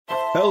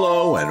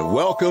Hello and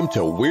welcome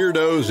to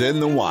Weirdos in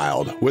the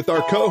Wild with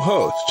our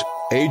co-host,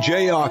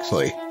 AJ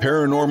Oxley,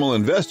 paranormal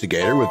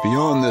investigator with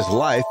Beyond This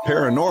Life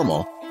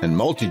Paranormal and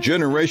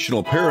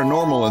multi-generational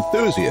paranormal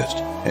enthusiast,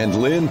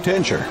 and Lynn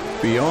Tincher,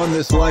 Beyond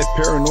This Life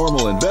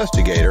Paranormal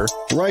investigator,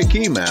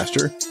 Reiki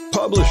master,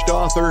 published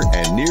author,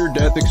 and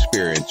near-death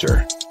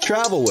experiencer.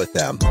 Travel with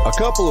them, a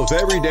couple of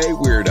everyday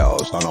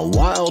weirdos on a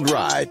wild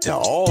ride to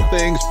all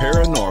things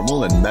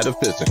paranormal and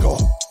metaphysical.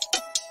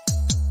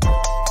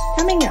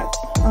 Coming up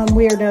on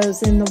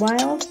Weirdos in the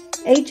Wild,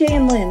 AJ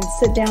and Lynn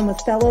sit down with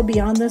fellow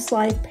Beyond This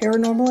Life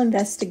paranormal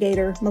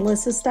investigator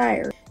Melissa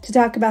Steier to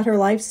talk about her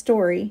life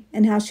story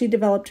and how she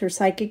developed her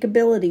psychic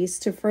abilities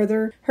to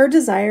further her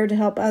desire to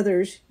help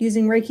others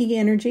using Reiki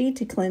Energy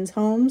to cleanse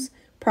homes,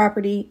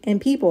 property,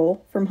 and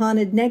people from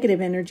haunted negative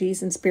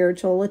energies and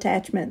spiritual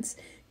attachments.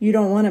 You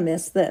don't want to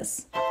miss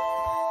this.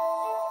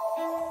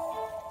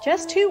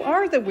 Just who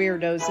are the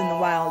Weirdos in the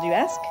Wild, you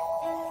ask?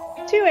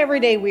 Two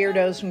everyday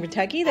weirdos from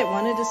Kentucky that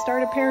wanted to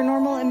start a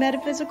paranormal and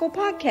metaphysical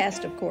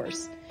podcast, of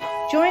course.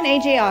 Join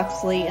AJ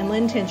Oxley and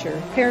Lynn Tincher,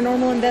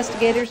 paranormal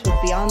investigators with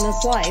Beyond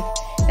This Life,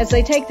 as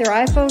they take their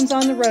iPhones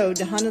on the road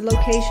to haunted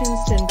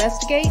locations to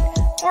investigate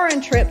or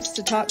on trips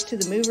to talk to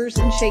the movers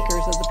and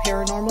shakers of the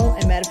paranormal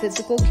and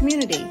metaphysical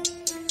community.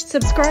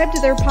 Subscribe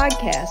to their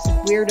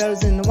podcast,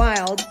 Weirdos in the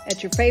Wild,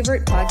 at your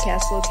favorite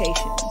podcast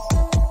locations.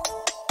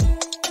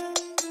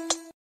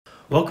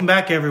 Welcome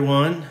back,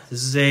 everyone.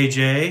 This is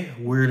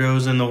AJ,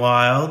 Weirdos in the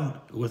Wild,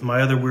 with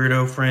my other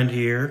weirdo friend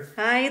here.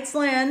 Hi, it's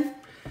Lynn.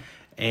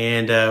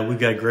 And we've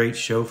got a great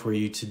show for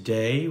you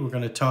today. We're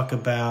going to talk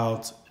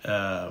about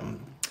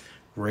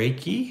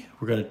Reiki.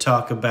 We're going to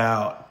talk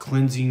about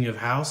cleansing of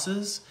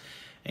houses.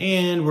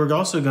 And we're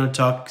also going to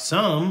talk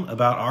some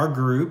about our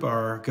group,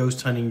 our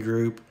ghost hunting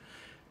group,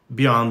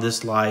 Beyond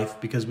This Life,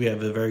 because we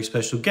have a very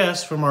special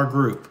guest from our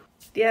group.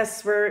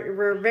 Yes,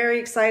 we're very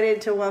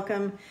excited to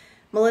welcome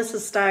Melissa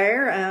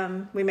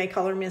Steier. We may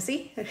call her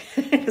Missy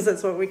because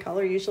that's what we call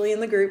her usually in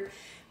the group.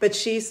 But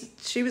she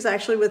was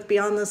actually with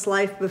Beyond This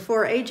Life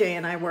before AJ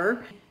and I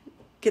were.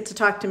 Get to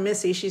talk to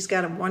Missy. She's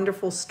got a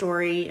wonderful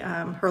story.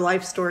 Her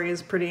life story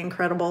is pretty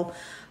incredible.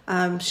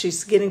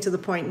 She's getting to the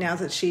point now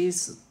that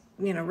she's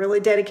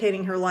really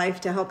dedicating her life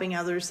to helping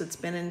others that's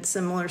been in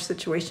similar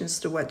situations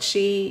to what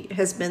she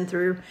has been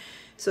through.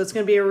 So it's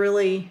going to be a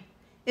really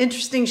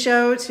interesting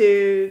show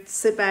to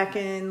sit back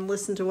and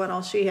listen to what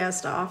all she has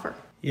to offer.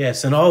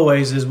 Yes, and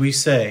always, as we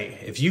say,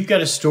 if you've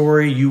got a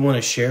story you want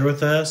to share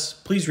with us,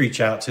 please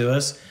reach out to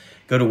us.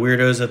 Go to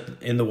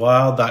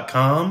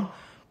weirdosinthewild.com.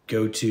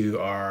 Go to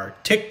our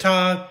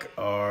TikTok,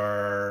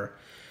 our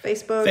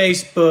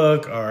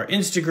Facebook, our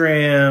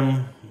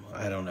Instagram.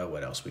 I don't know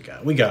what else we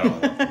got. We got all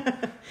of them.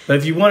 But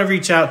if you want to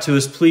reach out to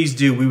us, please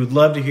do. We would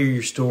love to hear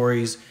your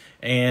stories,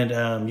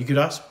 and you could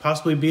also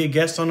possibly be a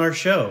guest on our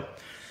show.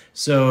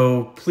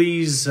 So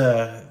please...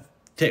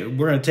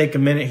 we're going to take a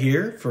minute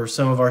here for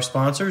some of our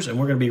sponsors, and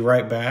we're going to be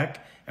right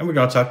back, and we're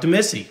going to talk to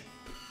Missy.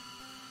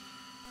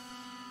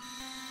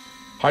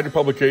 Hyder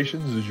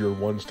Publications is your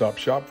one-stop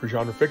shop for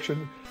genre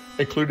fiction,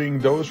 including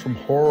those from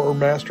horror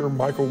master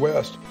Michael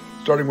West,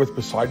 starting with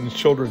Poseidon's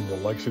Children, The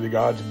Legacy of the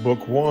Gods,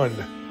 Book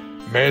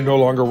 1. Man no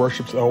longer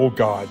worships the old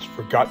gods,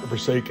 forgotten and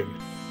forsaken.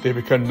 They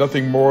become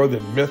nothing more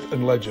than myth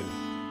and legend.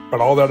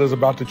 But all that is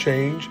about to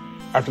change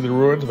after the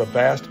ruins of a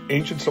vast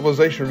ancient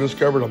civilization are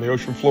discovered on the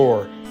ocean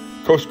floor.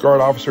 Coast Guard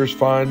officers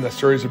find a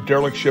series of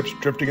derelict ships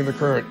drifting in the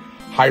current,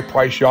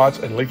 high-priced yachts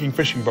and leaking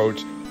fishing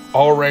boats,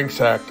 all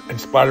ransacked and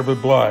splattered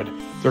with blood.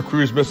 Their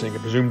crews missing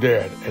and presumed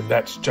dead, and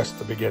that's just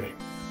the beginning.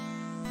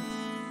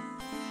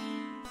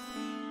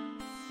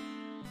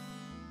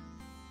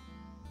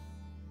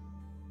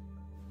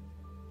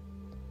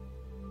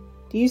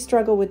 Do you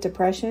struggle with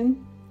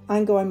depression,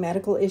 ongoing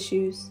medical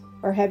issues,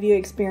 or have you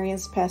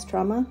experienced past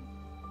trauma?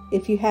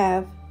 If you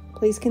have,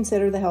 please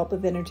consider the help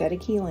of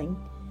energetic healing.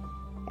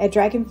 At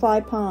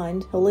Dragonfly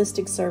Pond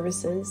Holistic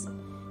Services,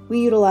 we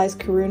utilize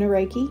Karuna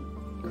Reiki,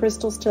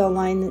 crystals to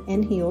align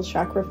and heal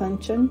chakra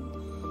function,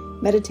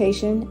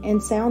 meditation,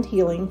 and sound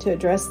healing to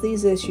address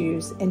these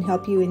issues and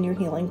help you in your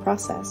healing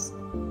process.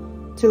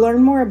 To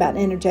learn more about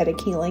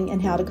energetic healing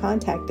and how to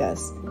contact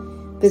us,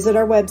 visit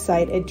our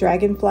website at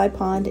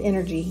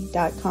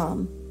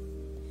dragonflypondenergy.com.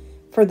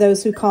 For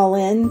those who call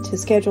in to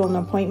schedule an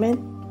appointment,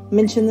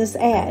 mention this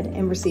ad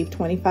and receive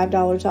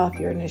 $25 off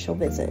your initial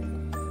visit.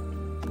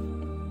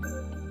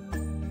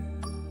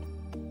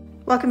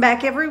 Welcome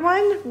back,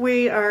 everyone.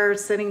 We are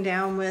sitting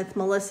down with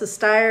Melissa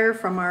Steier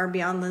from our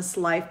Beyond This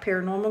Life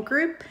Paranormal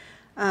group.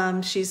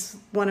 She's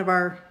one of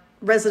our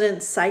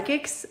resident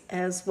psychics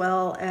as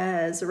well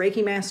as a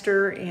Reiki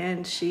master,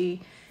 and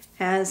she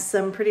has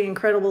some pretty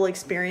incredible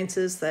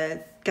experiences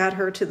that got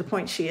her to the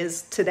point she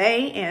is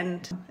today,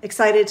 and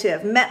excited to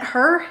have met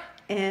her,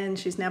 and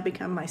she's now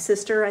become my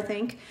sister, I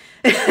think.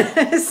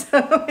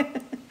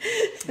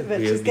 But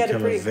we have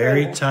become a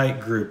very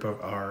tight group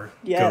of our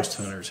ghost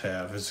hunters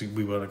have, as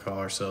we want to call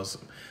ourselves.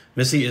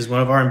 Missy is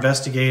one of our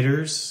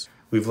investigators.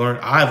 I've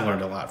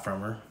learned a lot from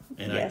her,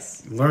 and I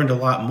learned a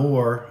lot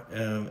more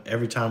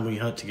every time we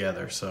hunt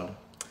together. So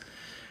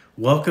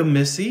Welcome,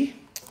 Missy.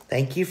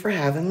 Thank you for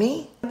having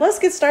me. Let's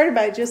get started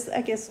by just,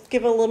 I guess,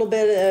 give a little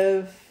bit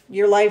of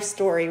your life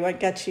story.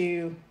 What got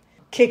you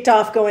kicked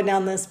off going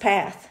down this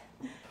path?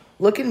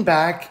 Looking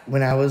back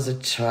when I was a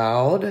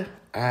child,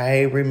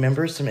 I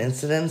remember some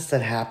incidents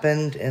that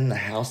happened in the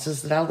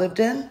houses that I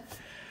lived in.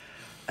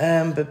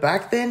 But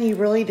back then, you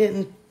really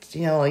didn't,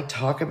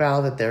 talk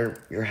about that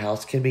your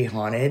house could be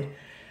haunted.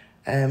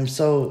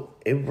 So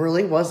it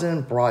really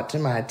wasn't brought to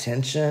my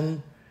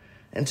attention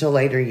until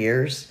later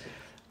years.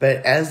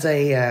 But as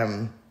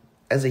a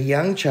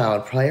young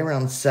child, probably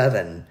around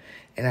 7,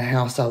 in a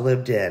house I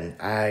lived in,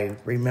 I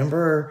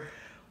remember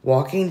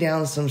walking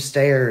down some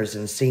stairs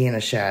and seeing a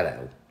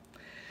shadow.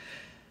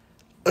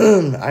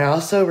 I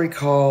also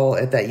recall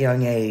at that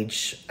young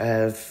age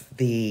of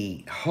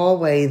the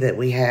hallway that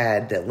we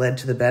had that led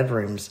to the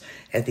bedrooms.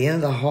 At the end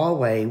of the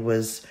hallway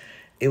was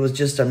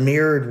just a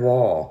mirrored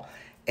wall.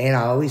 And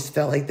I always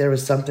felt like there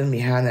was something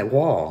behind that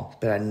wall,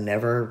 but I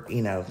never,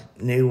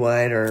 knew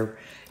what or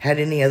had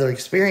any other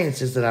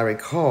experiences that I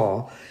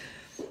recall.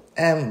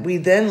 We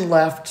then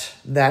left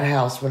that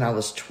house when I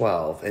was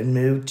 12 and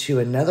moved to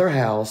another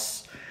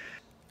house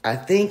I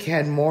think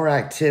had more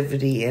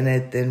activity in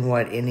it than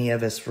what any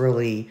of us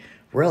really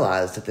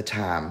realized at the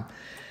time.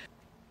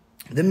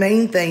 The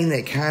main thing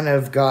that kind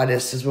of got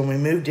us is when we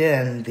moved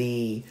in,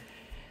 the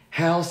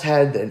house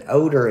had an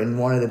odor in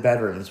one of the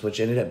bedrooms, which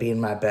ended up being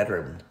my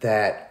bedroom,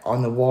 that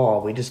on the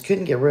wall, we just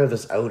couldn't get rid of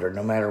this odor.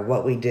 No matter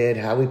what we did,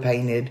 how we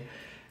painted,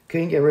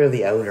 couldn't get rid of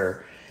the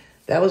odor.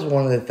 That was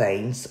one of the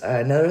things.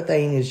 Another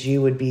thing is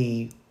you would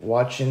be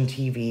watching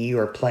TV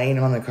or playing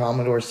on the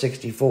Commodore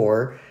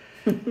 64.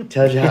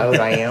 Tells you how old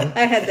I am.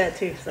 I had that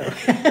too, so.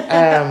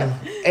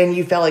 And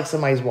you felt like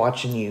somebody's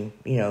watching you,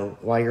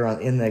 while you're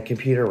in the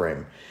computer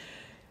room.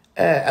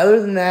 Other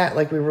than that,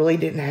 we really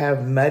didn't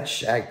have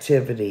much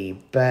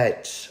activity,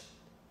 but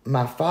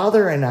my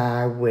father and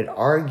I would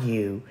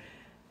argue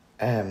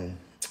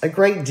a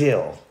great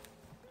deal.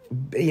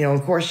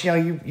 Of course,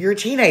 you're a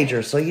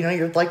teenager, so,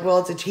 you're like, well,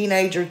 it's a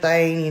teenager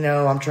thing,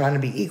 I'm trying to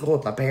be equal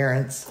with my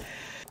parents.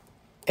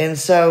 And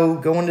so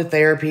going to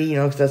therapy,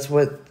 because that's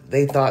what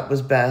they thought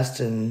was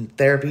best. And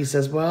therapy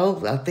says,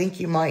 well, I think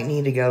you might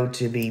need to go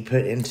to be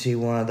put into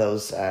one of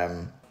those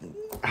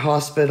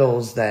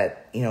hospitals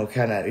that,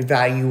 kind of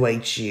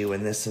evaluate you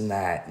and this and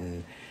that.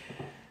 And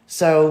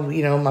so,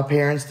 my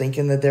parents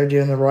thinking that they're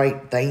doing the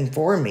right thing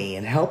for me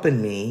and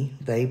helping me,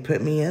 they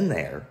put me in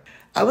there.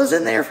 I was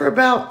in there for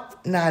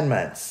about 9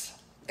 months.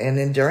 And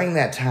then during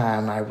that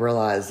time, I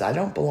realized I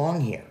don't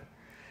belong here.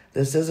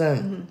 This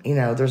isn't,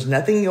 there's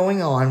nothing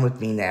going on with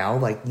me now.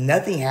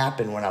 Nothing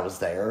happened when I was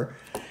there.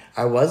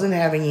 I wasn't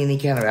having any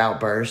kind of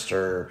outburst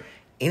or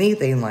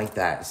anything like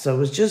that. So it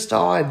was just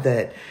odd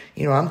that,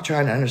 I'm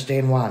trying to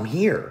understand why I'm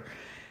here.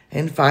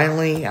 And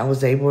finally, I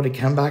was able to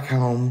come back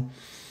home.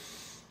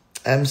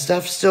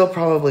 Stuff still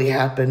probably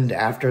happened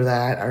after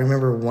that. I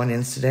remember one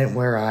incident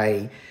where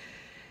I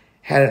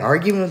had an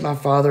argument with my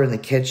father in the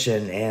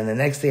kitchen, and the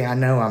next thing I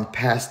know, I'm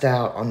passed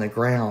out on the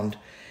ground,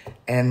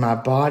 and my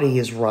body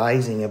is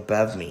rising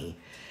above me.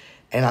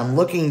 And I'm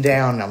looking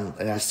down,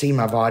 and I see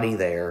my body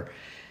there.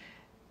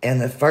 And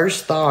the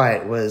first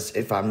thought was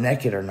if I'm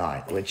naked or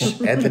not, which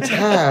at the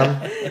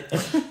time,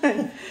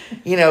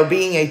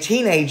 being a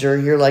teenager,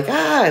 you're like,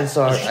 and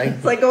so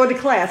it's like going to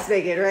class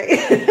naked,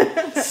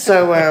 right?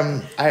 So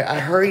I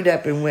hurried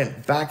up and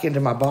went back into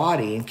my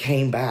body and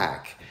came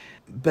back,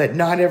 but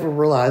not ever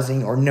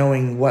realizing or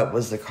knowing what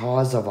was the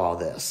cause of all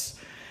this,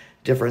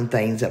 different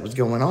things that was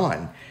going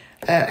on.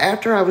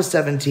 After I was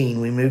 17,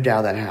 we moved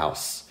out of that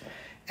house.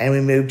 And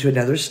we moved to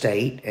another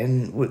state,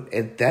 and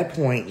at that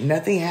point,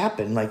 nothing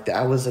happened.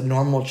 I was a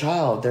normal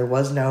child. There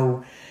was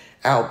no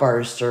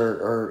outburst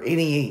or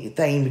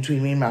anything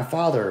between me and my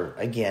father.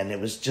 Again,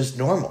 it was just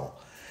normal.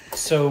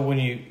 So when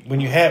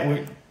you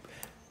had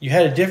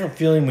a different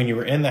feeling when you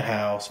were in the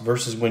house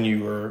versus when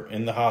you were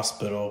in the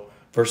hospital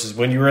versus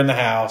when you were in the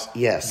house.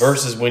 Yes.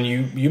 Versus when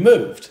you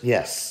moved.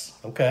 Yes.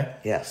 Okay.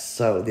 Yes.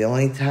 So the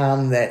only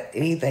time that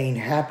anything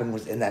happened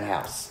was in that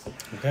house.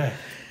 Okay.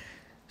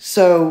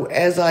 So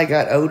as I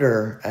got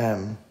older,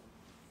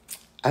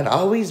 I'd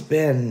always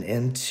been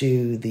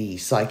into the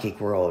psychic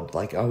world,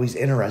 always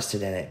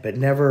interested in it, but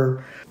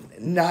never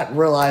not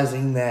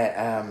realizing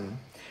that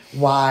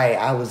why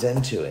I was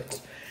into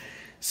it.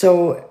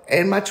 So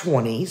in my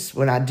 20s,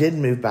 when I did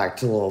move back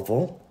to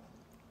Louisville,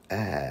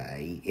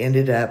 I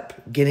ended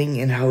up getting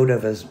in hold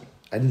of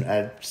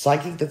a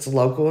psychic that's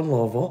local in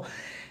Louisville,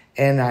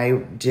 and I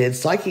did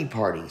psychic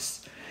parties.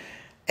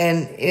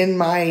 And in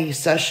my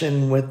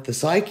session with the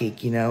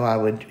psychic, I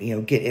would,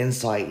 get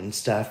insight and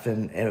stuff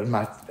and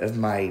of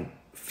my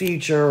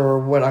future or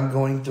what I'm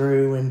going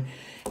through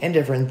and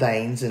different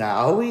things. And I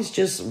always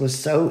just was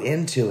so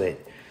into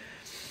it.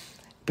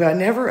 But I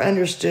never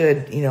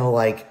understood,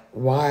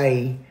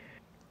 why,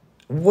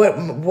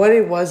 what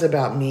it was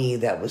about me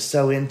that was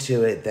so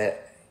into it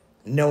that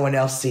no one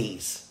else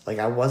sees.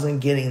 I wasn't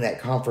getting that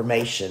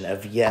confirmation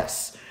of,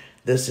 yes,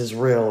 this is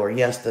real, or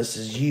yes, this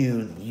is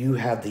you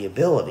have the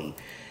ability.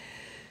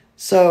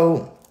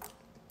 So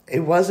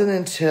it wasn't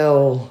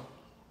until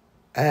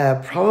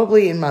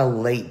probably in my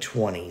late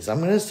 20s. I'm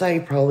going to say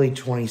probably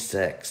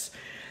 26.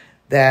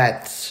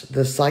 That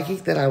the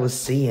psychic that I was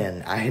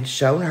seeing, I had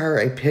shown her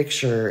a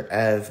picture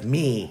of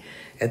me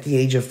at the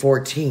age of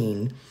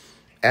 14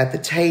 at the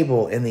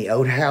table in the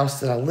old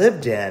house that I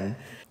lived in,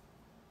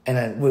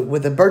 and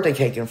with a birthday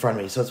cake in front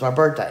of me. So it's my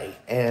birthday.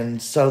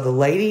 And so the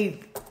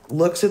lady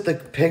looks at the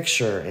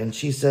picture and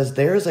she says,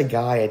 there's a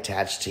guy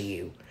attached to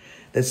you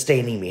that's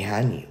standing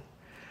behind you.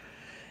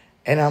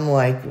 And I'm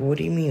like, what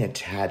do you mean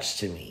attached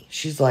to me?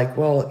 She's like,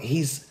 well,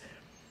 he's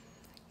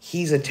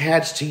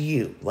attached to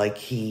you. Like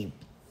he...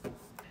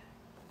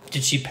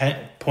 Did she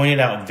point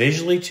it out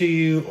visually to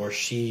you, or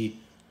she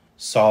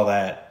saw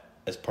that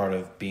as part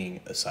of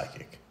being a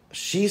psychic?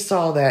 She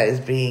saw that as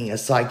being a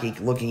psychic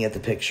looking at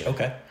the picture.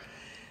 Okay.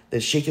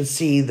 That she could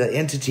see the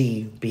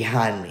entity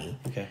behind me.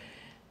 Okay.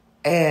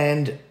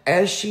 And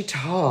as she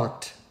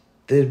talked,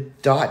 the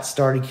dots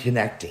started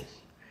connecting.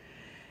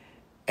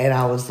 And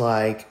I was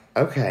like,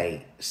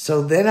 okay.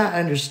 So then I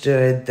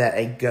understood that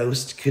a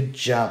ghost could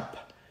jump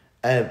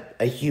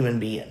a human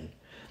being.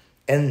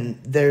 And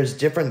there's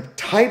different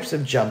types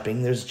of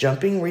jumping. There's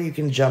jumping where you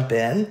can jump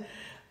in.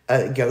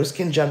 A ghost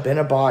can jump in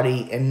a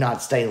body and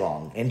not stay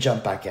long and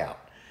jump back out.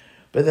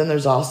 But then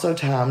there's also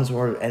times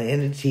where an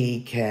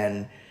entity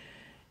can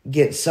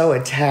get so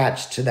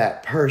attached to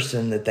that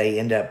person that they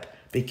end up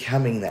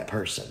becoming that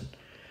person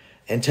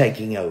and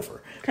taking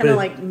over. Kind of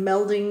like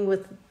melding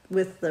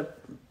with the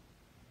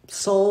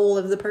soul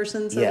of the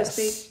person, so to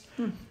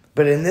speak.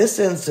 But in this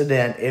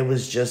incident, it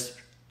was just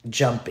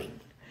jumping.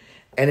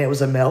 And it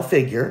was a male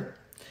figure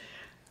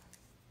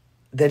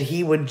that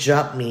he would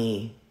jump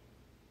me,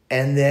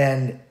 and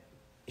then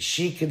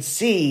she could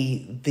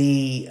see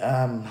the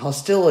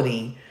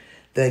hostility,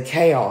 the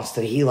chaos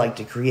that he liked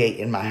to create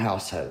in my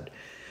household.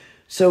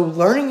 So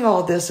learning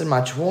all this in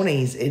my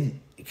 20s and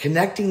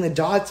connecting the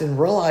dots and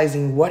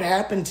realizing what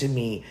happened to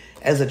me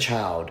as a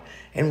child,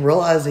 and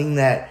realizing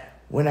that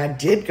when I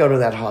did go to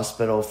that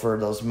hospital for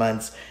those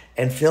months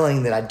and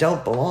feeling that I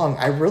don't belong,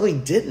 I really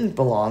didn't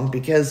belong,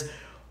 because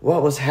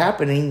what was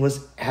happening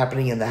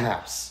in the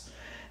house.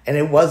 And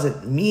it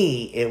wasn't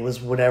me, it was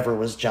whatever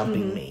was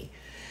jumping me.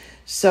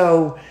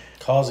 So...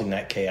 causing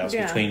that chaos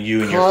between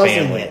you and your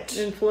family.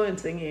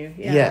 Influencing you,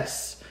 yeah.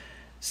 Yes.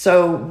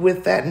 So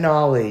with that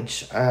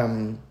knowledge,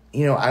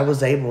 I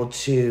was able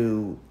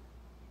to,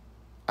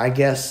 I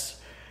guess,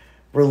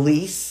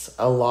 release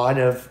a lot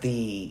of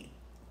the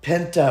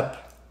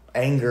pent-up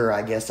anger,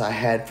 I guess, I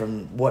had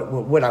from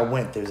what I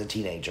went through as a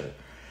teenager.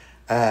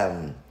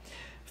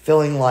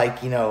 Feeling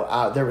like,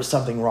 there was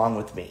something wrong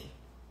with me.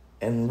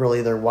 And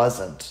really there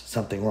wasn't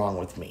something wrong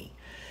with me.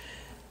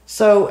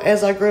 So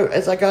as I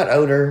got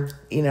older,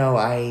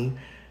 I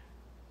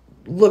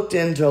looked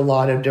into a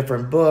lot of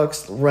different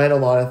books, read a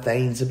lot of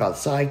things about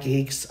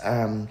psychics,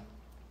 trying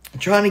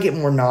to get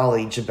more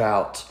knowledge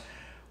about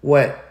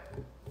what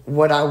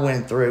I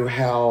went through,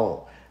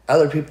 how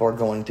other people are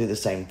going through the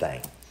same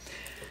thing.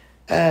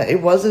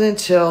 It wasn't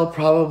until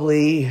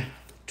probably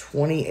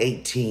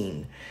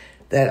 2018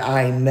 that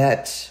I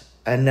met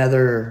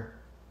another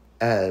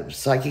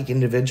psychic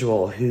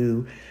individual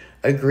who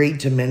agreed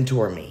to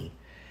mentor me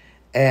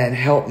and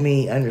help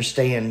me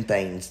understand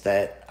things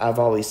that I've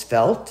always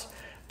felt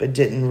but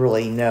didn't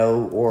really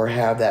know or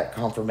have that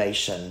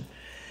confirmation.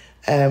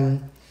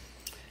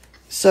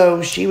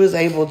 So she was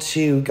able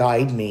to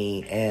guide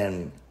me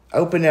and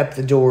open up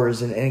the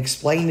doors and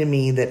explain to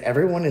me that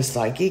everyone is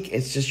psychic.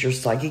 It's just you're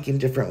psychic in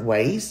different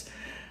ways.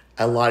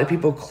 A lot of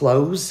people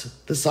close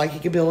the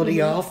psychic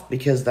ability off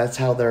because that's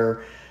how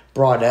they're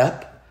brought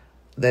up.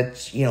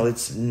 That,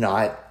 it's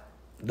not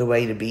the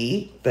way to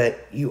be,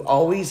 but you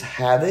always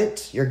have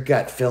it. Your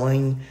gut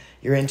feeling,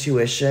 your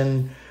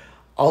intuition,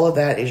 all of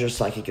that is your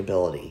psychic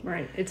ability.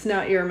 Right. It's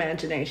not your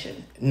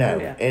imagination. No.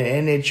 Yeah.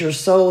 And it's your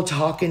soul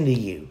talking to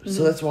you.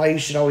 So that's why you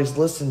should always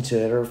listen to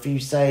it. Or if you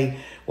say,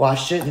 well, I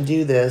shouldn't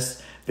do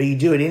this, but you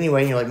do it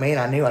anyway, and you're like, man,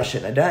 I knew I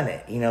shouldn't have done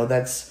it.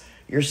 That's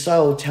your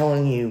soul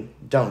telling you,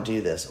 don't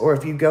do this. Or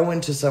if you go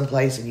into some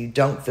place and you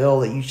don't feel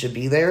that you should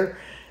be there,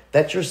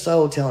 that's your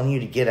soul telling you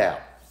to get out.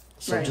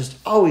 So just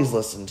always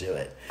listen to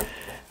it.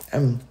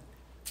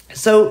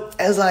 So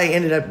as I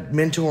ended up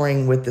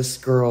mentoring with this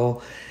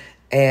girl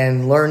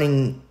and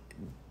learning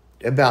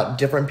about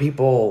different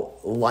people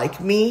like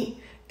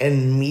me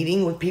and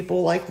meeting with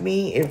people like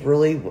me, it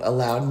really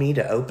allowed me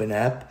to open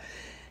up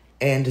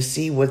and to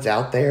see what's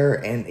out there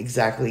and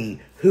exactly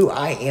who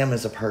I am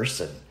as a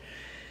person.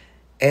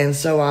 And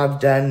so I've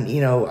done,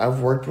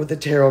 I've worked with the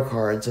tarot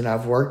cards and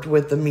I've worked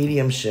with the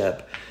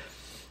mediumship.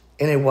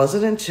 And it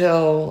wasn't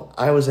until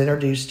I was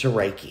introduced to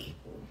Reiki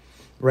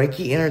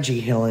Energy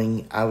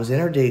healing, I was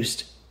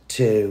introduced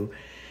to,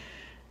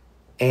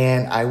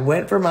 and I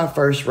went for my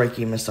first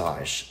Reiki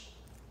massage.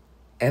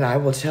 And I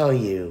will tell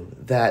you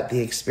that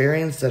the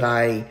experience that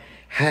I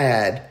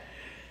had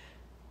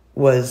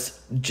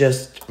was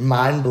just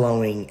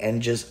mind-blowing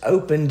and just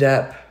opened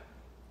up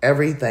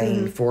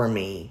everything for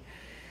me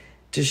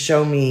to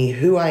show me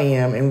who I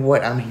am and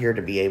what I'm here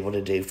to be able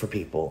to do for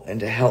people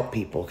and to help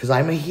people, because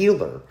I'm a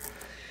healer.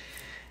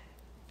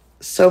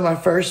 So my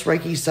first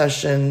Reiki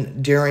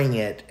session, during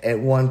it, at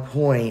one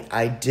point,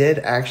 I did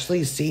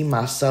actually see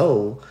my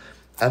soul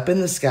up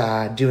in the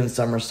sky doing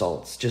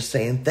somersaults, just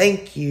saying,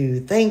 thank you,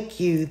 thank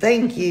you,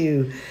 thank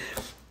you.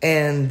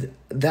 And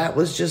that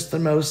was just the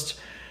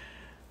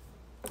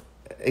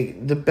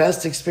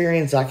best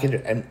experience I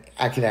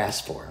could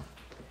ask for.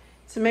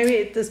 So maybe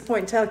at this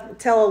point,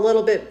 tell a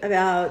little bit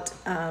about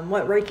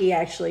what Reiki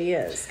actually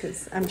is,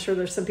 because I'm sure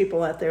there's some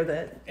people out there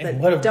that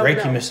what a don't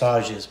Reiki know.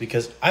 massage is,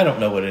 because I don't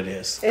know what it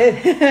is.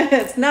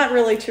 It's not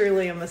really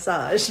truly a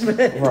massage, but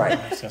Right.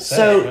 I was gonna say,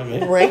 So I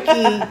mean,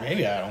 Reiki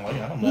maybe I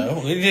don't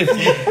know.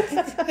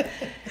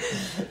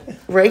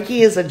 Reiki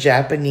is a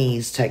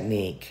Japanese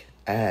technique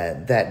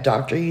that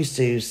Dr.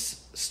 Yusu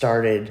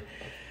started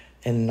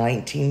in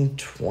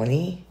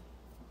 1920.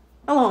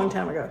 a long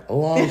time ago. A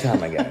long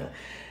time ago.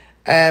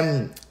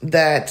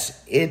 That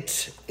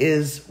it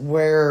is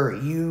where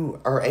you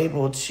are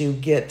able to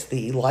get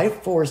the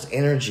life force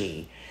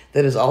energy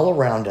that is all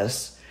around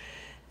us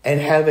and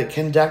have it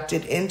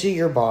conducted into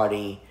your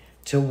body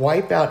to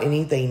wipe out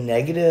anything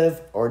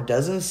negative or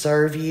doesn't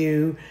serve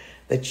you,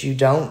 that you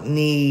don't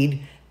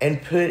need,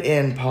 and put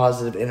in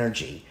positive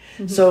energy.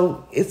 Mm-hmm.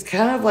 So it's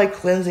kind of like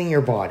cleansing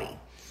your body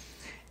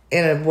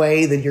in a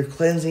way that you're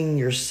cleansing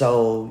your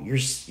soul, your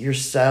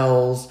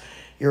cells,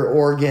 your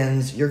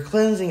organs. You're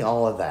cleansing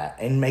all of that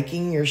and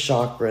making your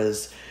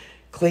chakras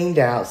cleaned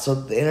out so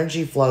the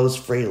energy flows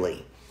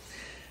freely.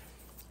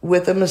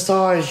 With a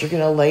massage, you're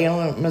going to lay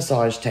on a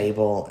massage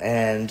table,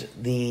 and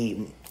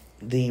the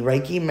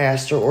Reiki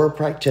master or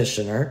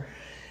practitioner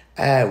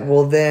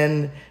will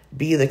then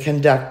be the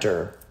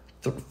conductor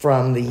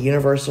from the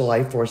universal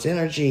life force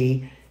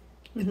energy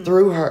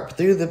through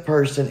the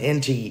person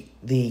into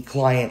the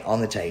client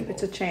on the table.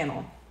 It's a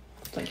channel.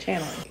 It's like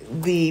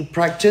channeling. The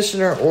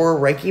practitioner or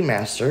Reiki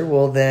master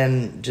will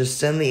then just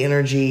send the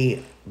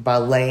energy by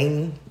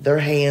laying their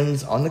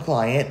hands on the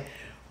client,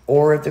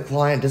 or if the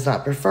client does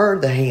not prefer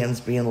the hands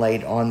being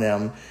laid on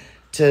them,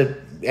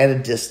 at a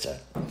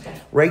distance.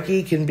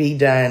 Reiki can be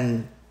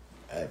done,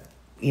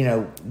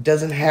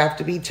 doesn't have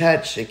to be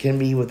touched. It can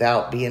be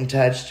without being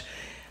touched.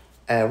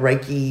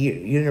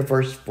 Reiki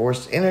universe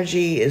force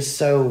energy is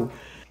so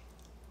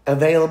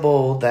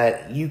available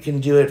that you can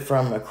do it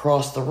from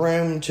across the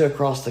room to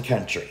across the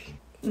country.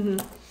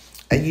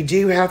 Mm-hmm. You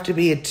do have to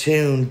be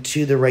attuned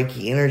to the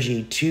Reiki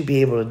energy to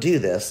be able to do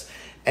this.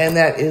 And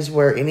that is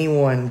where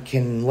anyone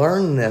can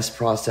learn this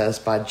process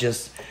by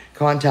just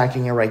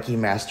contacting a Reiki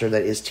master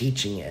that is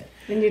teaching it.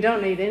 And you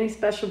don't need any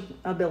special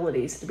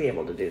abilities to be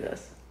able to do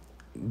this.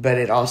 But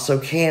it also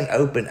can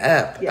open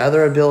up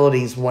other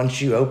abilities once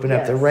you open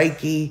up the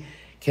Reiki,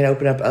 can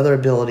open up other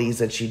abilities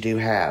that you do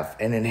have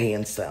and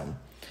enhance them.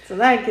 So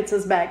that gets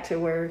us back to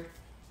where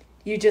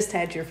you just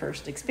had your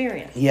first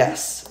experience.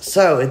 Yes.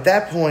 So at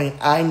that point,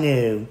 I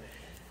knew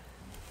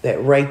that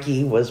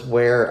Reiki was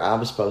where I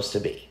was supposed to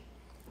be.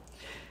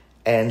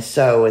 And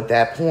so at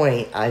that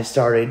point, I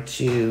started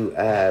to,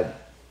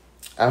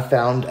 I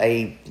found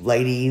a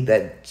lady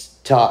that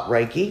taught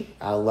Reiki.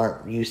 I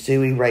learned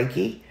Usui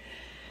Reiki.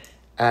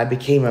 I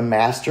became a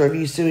master of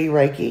Usui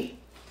Reiki.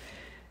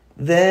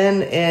 Then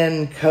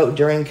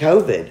during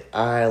COVID,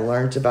 I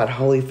learned about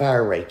Holy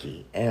Fire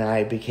Reiki, and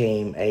I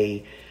became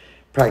a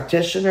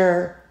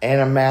practitioner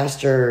and a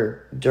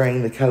master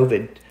during the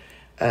COVID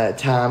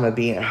time of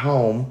being at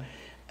home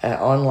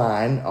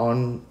online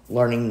on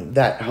learning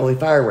that Holy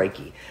Fire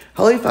Reiki.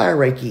 Holy Fire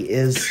Reiki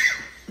is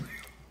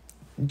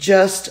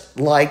just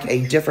like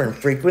a different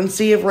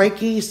frequency of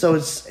Reiki, so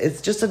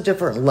it's just a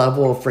different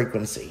level of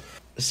frequency.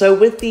 So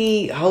with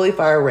the Holy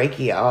Fire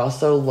Reiki, I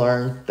also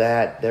learned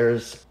that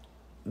there's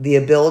the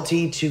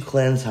ability to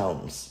cleanse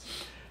homes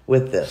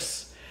with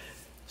this.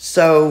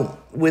 So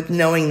with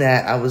knowing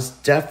that, I was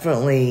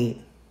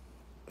definitely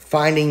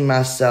finding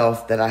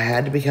myself that I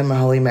had to become a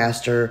Holy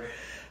Master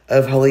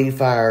of Holy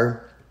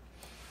Fire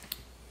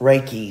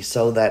Reiki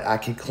so that I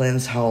could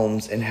cleanse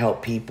homes and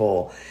help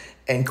people,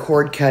 and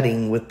cord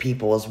cutting with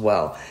people as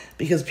well.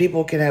 Because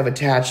people can have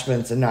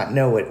attachments and not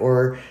know it,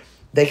 or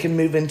they can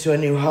move into a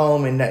new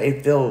home and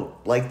it feel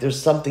like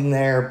there's something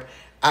there.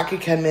 I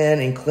could come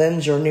in and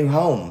cleanse your new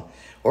home,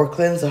 or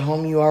cleanse the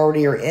home you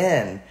already are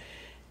in,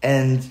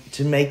 and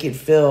to make it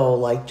feel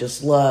like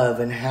just love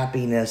and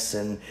happiness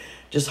and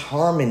just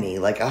harmony,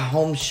 like a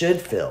home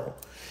should feel.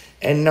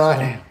 And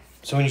not...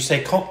 So when you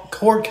say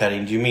cord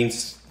cutting, do you mean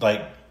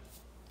like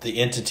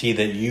the entity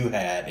that you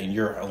had in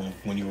your home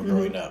when you were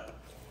growing up?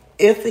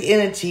 If the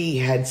entity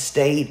had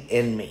stayed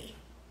in me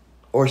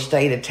or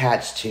stayed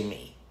attached to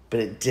me, but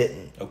it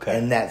didn't. Okay.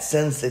 In that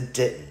sense, it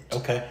didn't.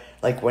 Okay.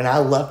 Like when I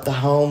left the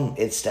home,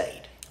 it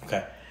stayed.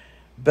 Okay.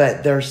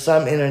 But there's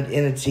some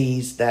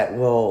entities that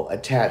will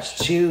attach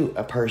to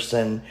a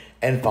person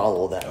and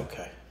follow them.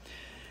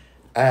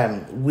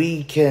 Okay.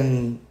 We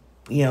can,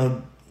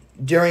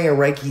 during a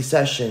Reiki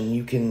session,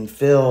 you can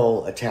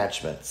feel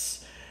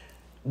attachments.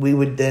 We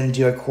would then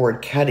do a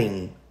cord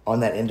cutting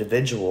on that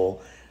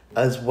individual,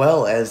 as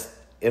well as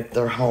if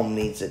their home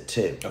needs it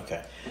too.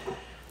 Okay.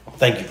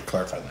 Thank you for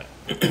clarifying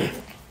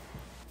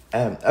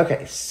that.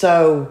 Okay,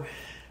 so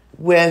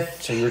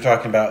So you were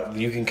talking about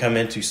you can come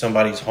into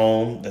somebody's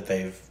home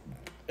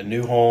a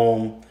new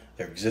home,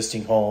 their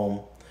existing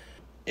home.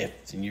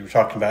 And you were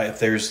talking about if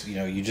there's,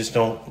 you just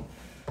don't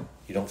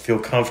feel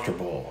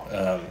comfortable.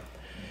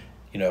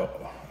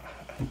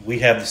 We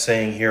have the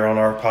saying here on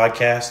our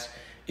podcast,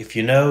 if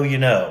you know, you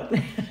know.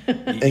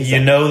 You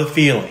know the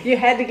feeling. You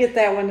had to get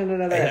that one in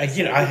another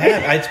episode. I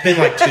have. It's been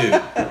like two.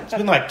 It's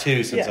been like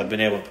two since I've been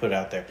able to put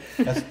out there.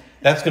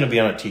 That's going to be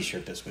on a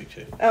T-shirt this week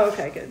too. Oh,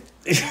 okay, good.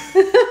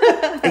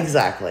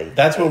 Exactly.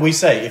 That's what we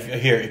say.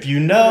 If you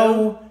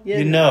know,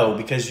 you know,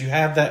 because you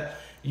have that.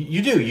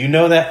 You do. You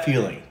know that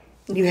feeling.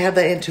 You have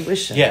that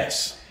intuition.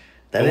 Yes.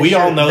 We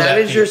all know that.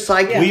 That is your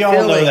psychic feeling. We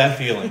all know that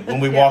feeling when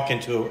we walk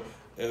into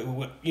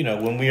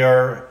when we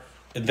are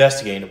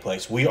investigating a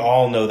place. We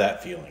all know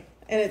that feeling.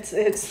 And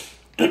it's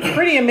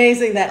pretty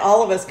amazing that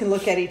all of us can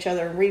look at each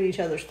other and read each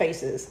other's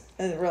faces,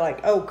 and we're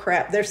like, "Oh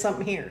crap, there's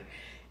something here,"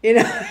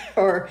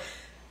 or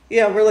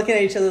we're looking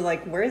at each other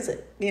like, "Where is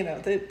it?"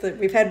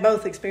 We've had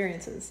both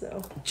experiences,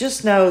 so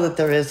just know that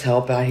there is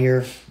help out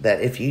here.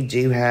 That if you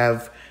do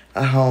have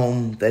a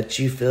home that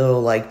you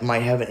feel like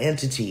might have an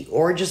entity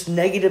or just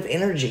negative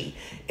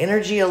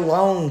energy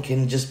alone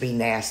can just be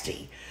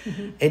nasty.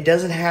 Mm-hmm. It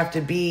doesn't have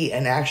to be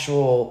an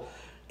actual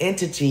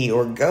entity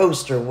or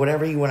ghost or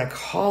whatever you want to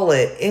call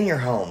it in your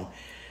home.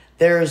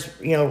 There's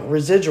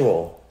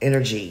residual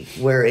energy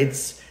where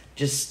it's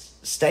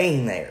just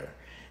staying there,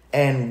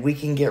 and we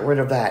can get rid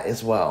of that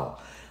as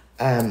well.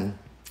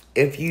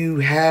 If you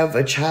have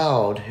a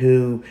child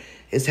who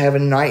is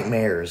having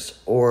nightmares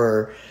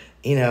or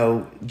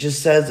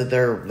just says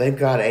that they've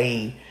got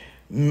a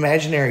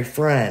imaginary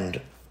friend,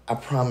 I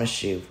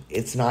promise you,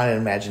 it's not an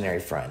imaginary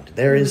friend.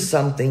 There is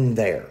something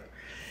there.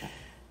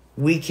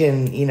 We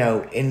can,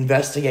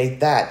 investigate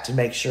that to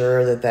make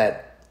sure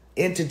that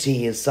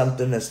entity is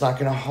something that's not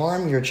going to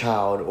harm your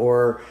child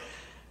or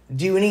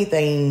do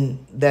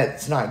anything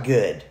that's not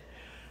good.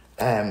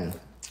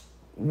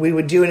 We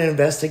would do an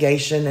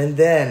investigation and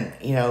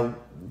then,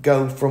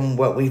 go from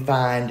what we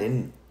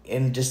find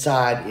and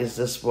decide, is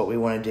this what we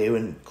want to do,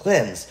 and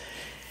cleanse.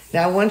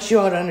 Now, I want you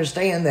all to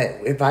understand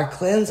that if I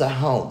cleanse a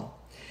home,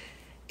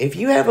 if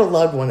you have a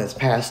loved one that's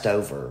passed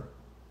over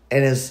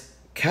and is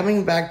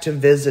coming back to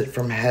visit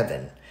from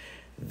heaven,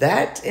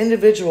 that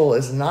individual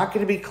is not going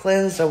to be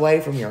cleansed away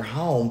from your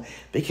home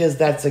because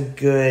that's a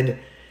good,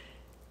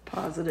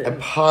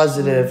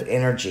 positive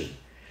energy.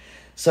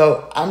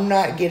 So I'm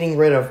not getting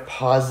rid of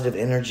positive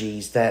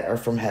energies that are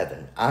from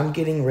heaven. I'm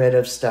getting rid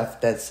of stuff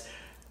that's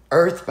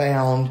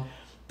earthbound,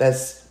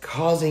 that's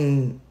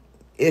causing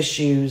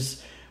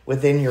issues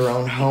within your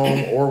own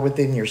home or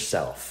within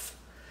yourself.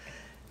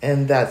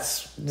 And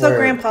that's so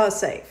Grandpa's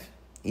safe.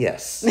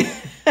 Yes.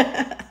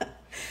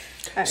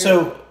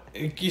 So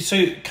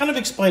kind of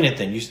explain it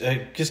then.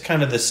 Just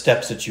kind of the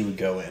steps that you would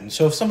go in.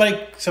 So if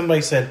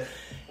somebody said,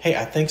 "Hey,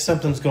 I think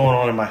something's going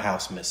on in my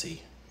house,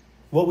 Missy,"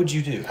 what would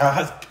you do?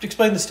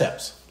 Explain the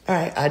steps. All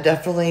right. I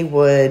definitely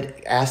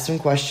would ask some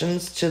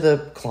questions to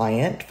the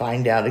client,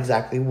 find out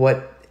exactly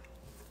what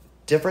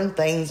different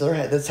things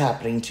that's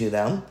happening to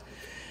them.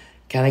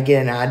 Kind of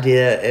get an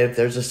idea if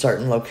there's a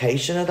certain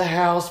location of the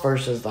house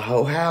versus the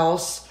whole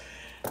house.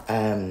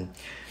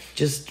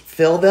 Just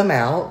fill them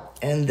out,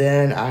 and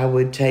then I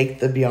would take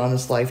the Beyond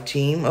This Life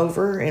team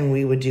over, and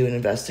we would do an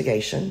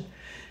investigation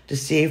to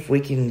see if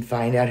we can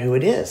find out who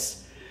it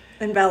is.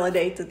 And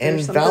validate that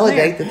there's something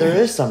there. that there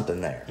is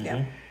something there.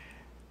 Yeah.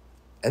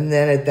 And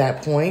then at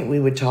that point, we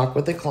would talk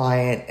with the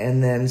client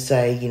and then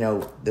say,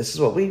 this is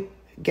what we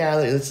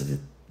gathered.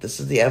 This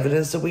is the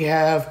evidence that we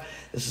have.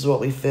 This is what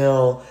we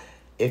feel.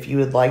 If you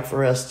would like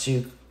for us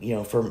to,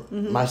 for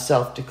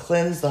myself to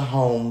cleanse the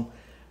home,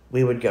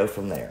 we would go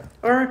from there.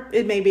 Or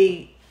it may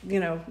be,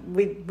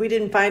 we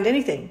didn't find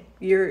anything.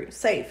 You're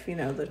safe.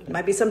 There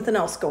might be something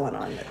else going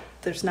on.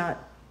 There's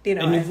not, a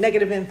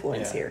negative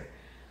influence here.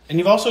 And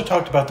you've also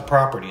talked about the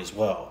property as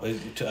well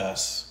to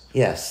us.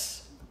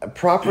 Yes. A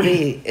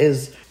property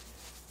is,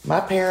 my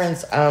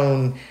parents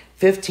own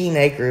 15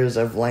 acres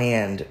of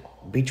land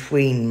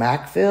between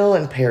Mackville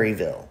and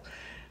Perryville.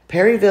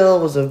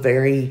 Perryville was a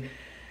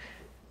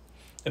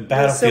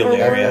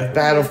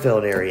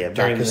battlefield area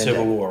during the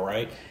Civil War,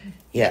 right?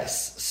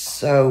 Yes.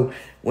 So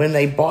when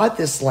they bought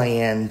this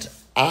land,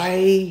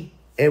 I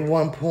at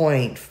one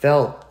point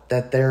felt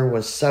that there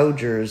was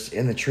soldiers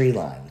in the tree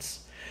lines.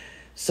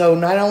 So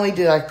not only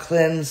did I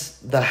cleanse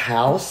the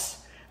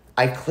house,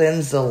 I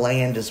cleansed the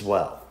land as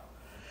well.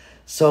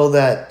 So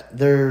that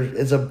there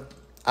is I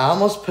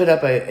almost put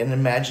up an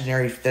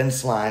imaginary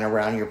fence line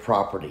around your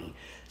property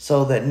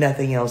so that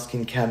nothing else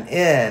can come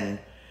in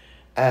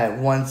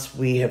once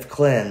we have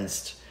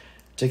cleansed,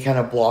 to kind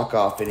of block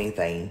off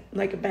anything.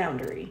 Like a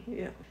boundary,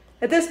 yeah.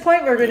 At this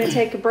point, we're going to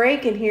take a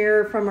break and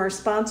hear from our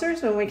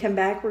sponsors. When we come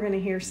back, we're going to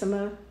hear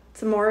some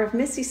more of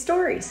Missy's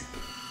stories.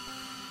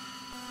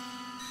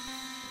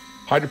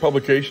 Hydra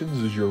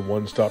Publications is your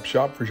one-stop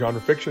shop for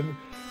genre fiction,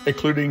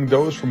 including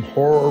those from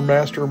horror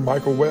master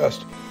Michael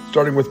West,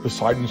 starting with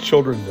Poseidon's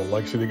Children, The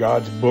Legacy of the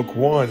Gods, Book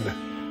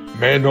 1.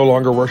 Man no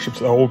longer worships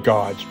the old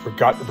gods,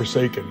 forgotten and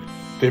forsaken.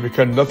 They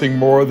become nothing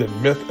more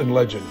than myth and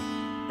legend.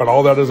 But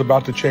all that is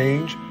about to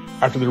change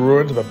after the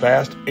ruins of a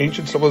vast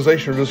ancient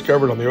civilization are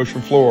discovered on the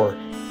ocean floor.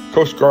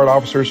 Coast Guard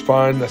officers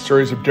find a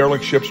series of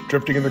derelict ships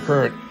drifting in the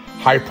current,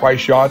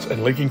 high-priced yachts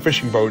and leaking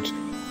fishing boats,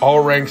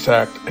 all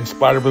ransacked and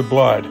splattered with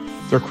blood,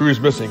 their crews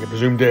missing and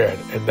presumed dead,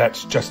 and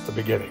that's just the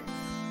beginning.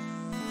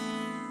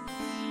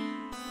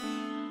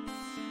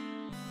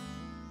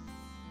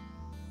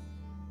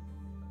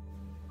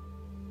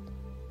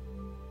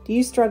 Do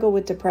you struggle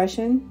with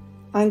depression,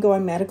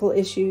 ongoing medical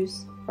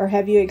issues, or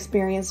have you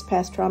experienced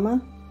past trauma?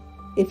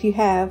 If you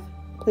have,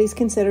 please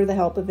consider the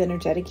help of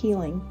energetic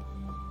healing.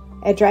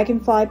 At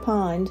Dragonfly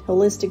Pond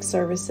Holistic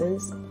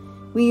Services,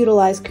 we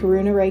utilize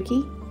Karuna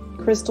Reiki,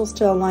 crystals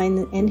to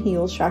align and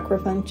heal chakra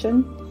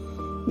function,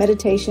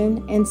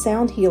 meditation, and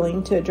sound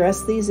healing to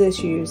address these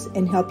issues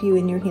and help you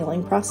in your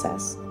healing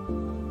process.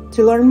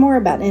 To learn more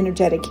about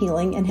energetic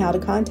healing and how to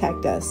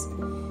contact us,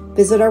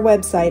 visit our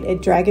website at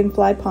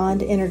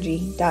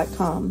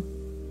dragonflypondenergy.com.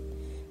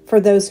 For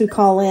those who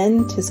call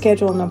in to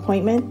schedule an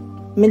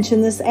appointment,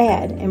 mention this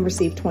ad and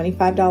receive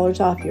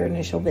 $25 off your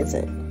initial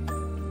visit.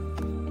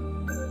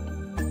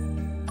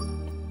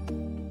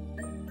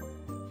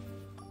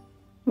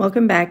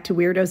 Welcome back to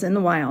Weirdos in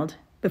the Wild.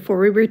 Before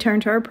we return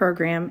to our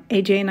program,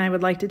 AJ and I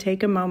would like to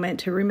take a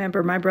moment to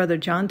remember my brother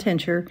John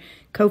Tincher,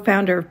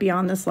 co-founder of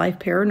Beyond This Life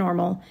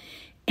Paranormal,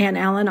 and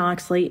Alan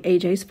Oxley,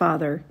 AJ's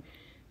father.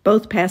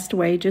 Both passed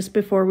away just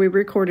before we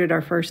recorded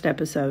our first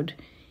episode.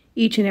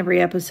 Each and every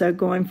episode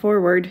going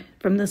forward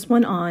from this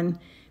one on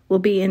will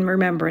be in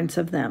remembrance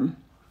of them.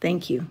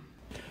 Thank you.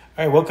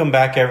 All right, welcome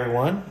back,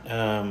 everyone.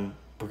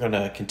 We're going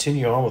to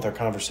continue on with our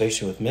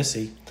conversation with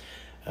Missy.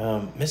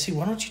 Missy,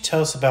 why don't you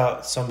tell us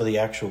about some of the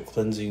actual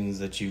cleansings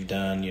that you've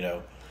done?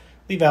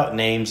 Leave out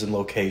names and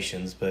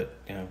locations, but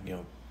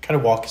kind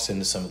of walk us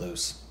into some of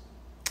those.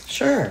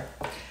 Sure.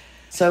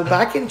 So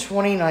back in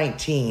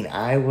 2019,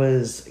 I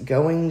was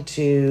going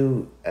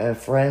to a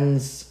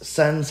friend's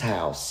son's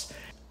house.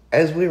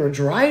 As we were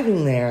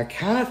driving there, I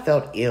kind of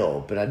felt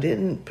ill, but I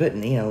didn't put,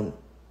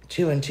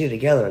 two and two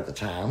together at the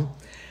time.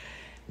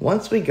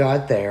 Once we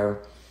got there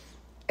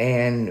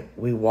and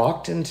we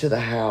walked into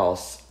the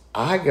house,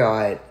 I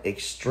got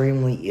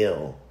extremely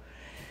ill.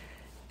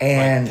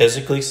 And like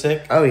physically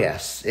sick? Oh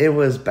yes, it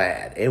was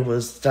bad. It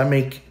was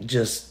stomach,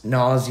 just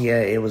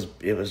nausea. It was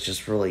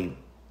just really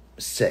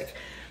sick.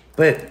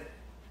 But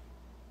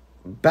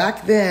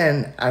back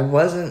then, I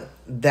wasn't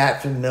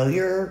that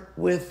familiar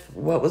with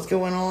what was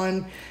going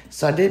on,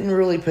 so I didn't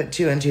really put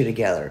two and two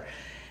together.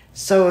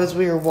 So as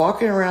we were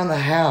walking around the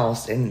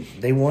house and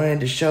they wanted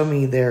to show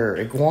me their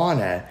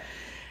iguana,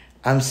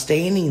 I'm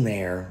standing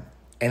there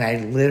and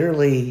I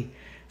literally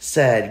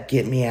said,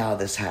 "Get me out of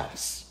this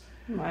house."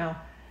 Wow.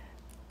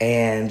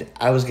 And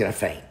I was gonna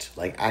faint.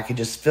 Like I could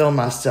just feel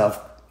myself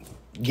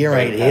getting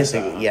ready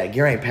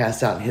to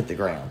pass out and hit the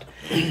ground.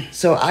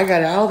 So I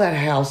got out of that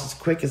house as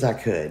quick as I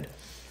could.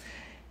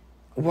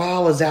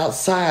 While I was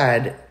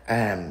outside,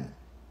 I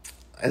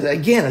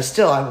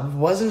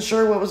wasn't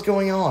sure what was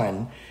going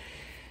on.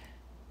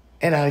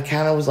 And I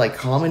kind of was like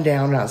calming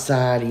down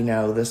outside,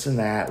 this and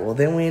that. Well,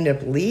 then we ended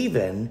up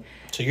leaving.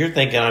 So you're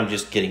thinking I'm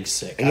just getting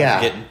sick. Yeah.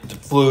 I'm getting the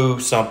flu,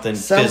 something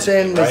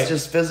Something was right?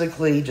 just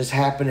physically just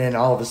happening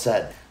all of a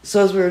sudden.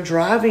 So as we were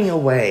driving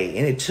away,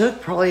 and it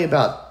took probably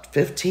about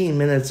 15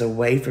 minutes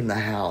away from the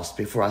house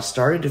before I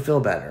started to feel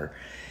better.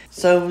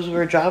 So as we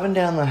were driving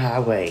down the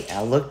highway,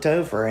 I looked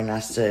over and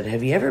I said,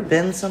 "Have you ever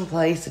been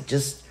someplace that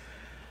just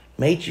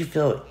made you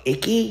feel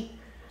icky?"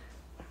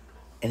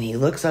 And he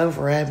looks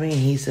over at me and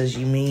he says,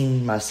 "You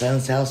mean my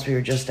son's house we were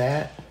just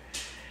at?"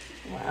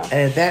 Wow.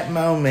 And at that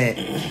moment,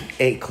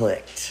 it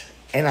clicked.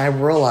 And I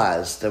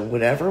realized that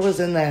whatever was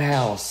in that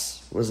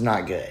house was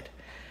not good.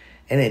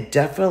 And it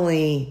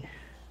definitely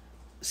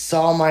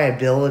saw my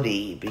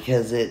ability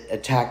because it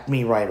attacked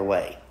me right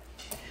away.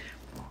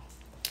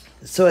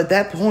 So at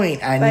that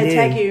point, I By knew...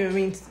 attack you, I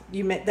mean,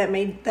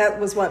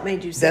 that was what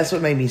made you sick. That's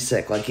what made me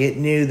sick. Like, it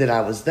knew that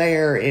I was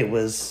there. It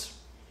was,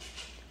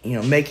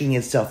 making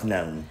itself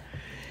known.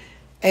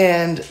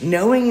 And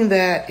knowing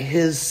that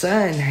his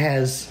son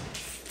has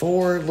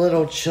 4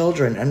 little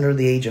children under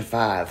the age of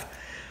 5,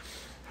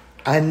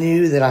 I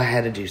knew that I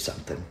had to do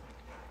something.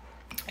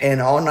 And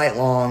all night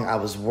long, I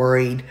was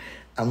worried.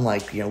 I'm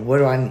like, what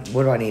do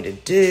I need to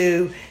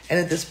do? And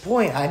at this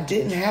point, I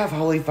didn't have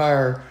Holy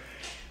Fire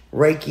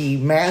Reiki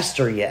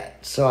Master yet.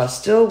 So I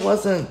still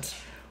wasn't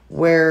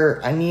where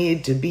I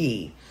needed to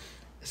be.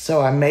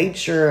 So I made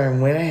sure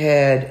and went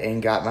ahead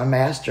and got my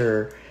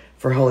Master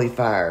for Holy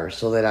Fire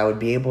so that I would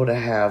be able to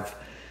have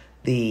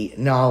the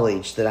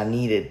knowledge that I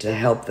needed to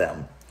help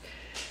them.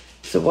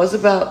 So it was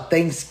about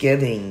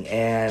Thanksgiving,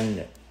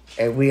 and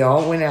we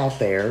all went out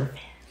there.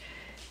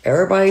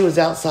 Everybody was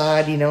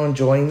outside,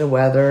 enjoying the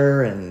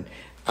weather, and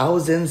I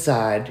was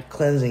inside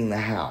cleansing the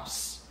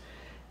house.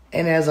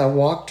 And as I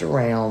walked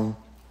around,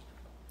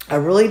 I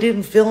really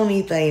didn't feel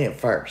anything at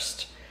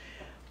first.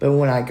 But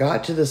when I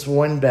got to this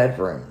one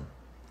bedroom,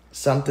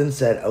 something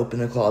said, "Open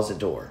the closet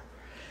door."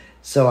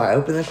 So I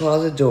opened the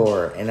closet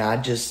door, and I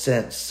just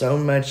sent so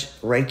much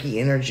Reiki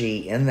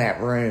energy in that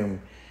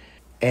room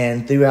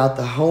and throughout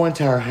the whole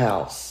entire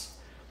house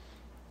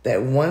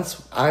that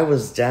once I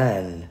was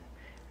done,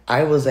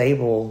 I was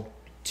able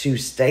to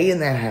stay in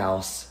that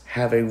house,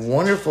 have a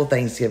wonderful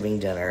Thanksgiving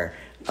dinner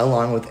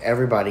along with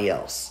everybody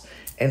else.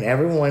 And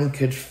everyone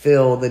could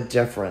feel the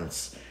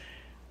difference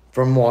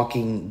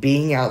from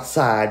being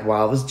outside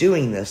while I was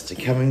doing this to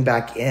coming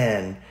back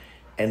in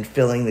and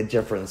feeling the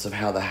difference of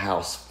how the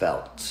house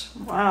felt.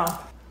 Wow.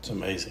 It's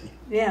amazing.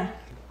 Yeah.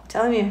 I'm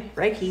telling you,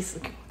 Reiki's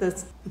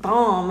the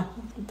bomb,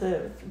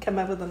 to come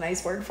up with a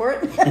nice word for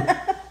it.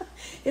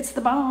 It's the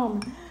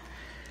bomb.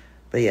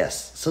 But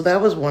yes, so that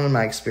was one of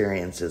my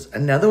experiences.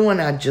 Another one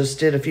I just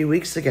did a few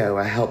weeks ago,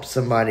 I helped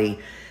somebody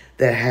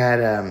that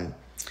had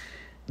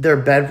their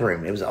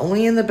bedroom. It was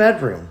only in the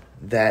bedroom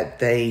that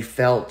they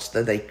felt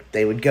that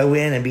they would go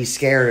in and be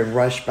scared and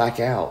rush back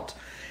out.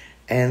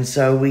 And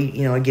so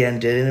we, again,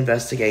 did an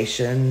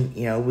investigation.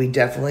 We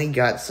definitely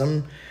got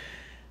some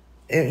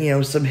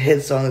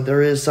hits on it.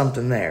 There is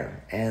something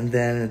there. And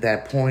then at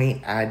that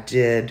point, I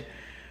did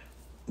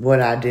what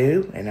I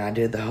do, and I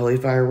did the Holy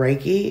Fire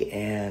Reiki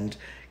and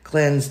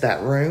cleansed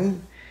that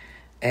room.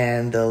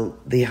 And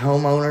the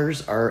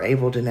homeowners are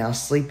able to now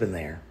sleep in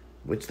there,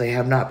 which they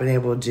have not been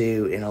able to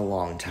do in a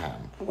long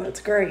time. Well,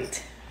 that's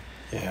great.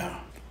 Yeah.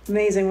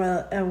 Amazing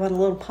what a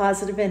little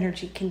positive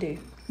energy can do.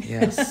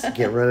 Yes,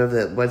 get rid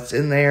of what's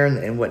in there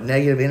and what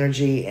negative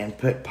energy, and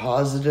put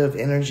positive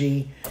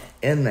energy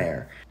in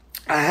there.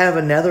 I have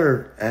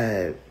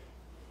another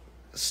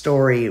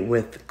story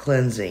with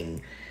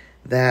cleansing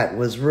that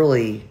was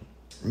really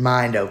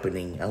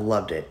mind-opening. I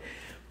loved it.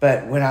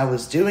 But when I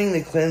was doing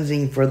the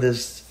cleansing for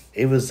this,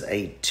 it was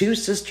two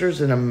sisters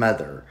and a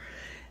mother,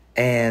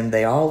 and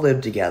they all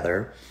lived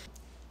together.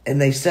 And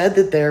they said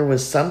that there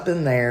was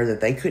something there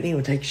that they couldn't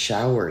even take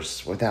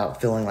showers without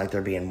feeling like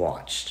they're being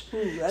watched.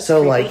 Ooh, that's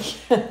so,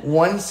 creepy.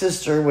 one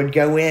sister would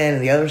go in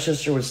and the other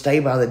sister would stay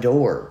by the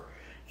door.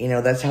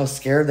 That's how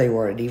scared they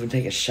were to even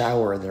take a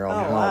shower in their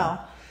own home.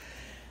 Wow.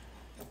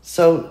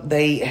 So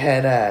they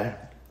had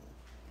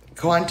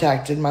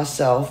contacted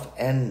myself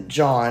and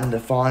John,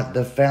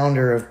 the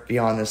founder of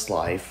Beyond This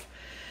Life.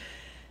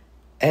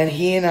 And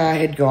he and I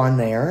had gone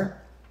there,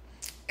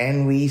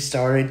 and we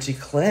started to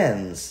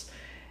cleanse.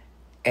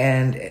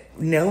 And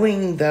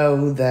knowing,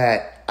 though,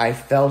 that I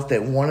felt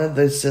that one of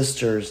the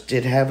sisters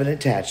did have an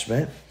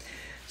attachment,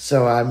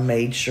 so I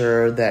made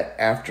sure that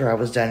after I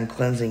was done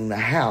cleansing the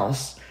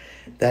house,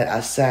 that I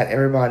sat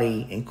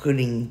everybody,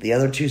 including the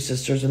other two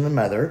sisters and the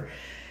mother.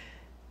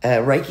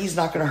 Reiki's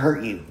not going to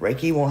hurt you.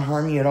 Reiki won't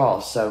harm you at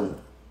all,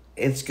 so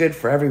it's good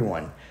for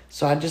everyone.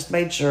 So I just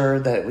made sure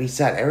that we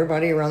sat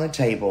everybody around the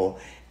table,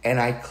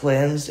 and I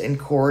cleansed and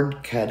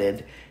cord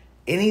cutted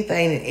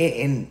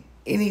anything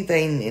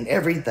and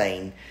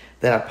everything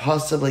that I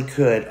possibly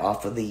could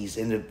off of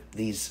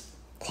these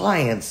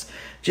clients,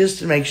 just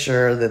to make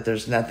sure that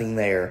there's nothing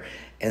there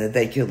and that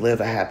they could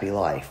live a happy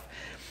life.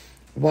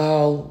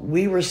 While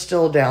we were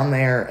still down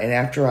there, and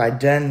after I'd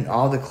done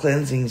all the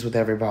cleansings with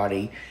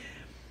everybody,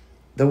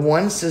 the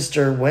one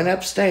sister went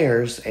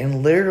upstairs,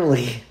 and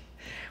literally,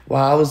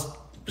 while I was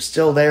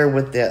still there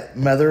with the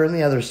mother and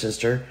the other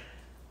sister,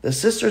 the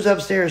sister's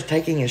upstairs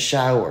taking a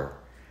shower.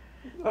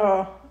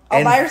 Oh.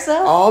 All by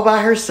herself? All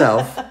by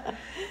herself.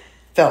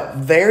 Felt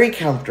very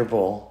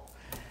comfortable.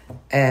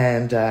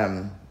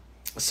 And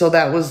so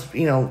that was,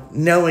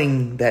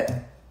 knowing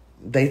that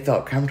they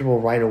felt comfortable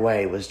right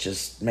away was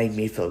just made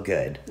me feel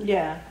good.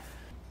 Yeah.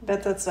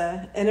 But that's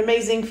an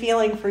amazing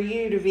feeling for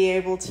you to be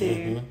able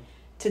to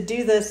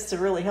do this, to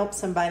really help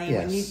somebody,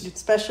 Yes.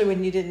 especially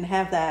when you didn't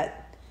have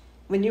that,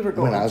 when you were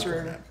going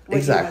through what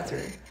exactly.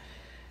 you went through.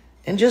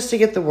 And just to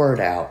get the word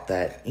out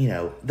that,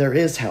 there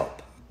is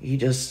help. You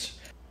just...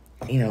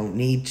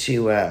 need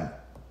to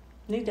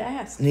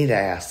ask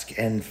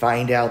and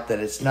find out that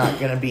it's not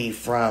going to be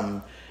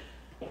from,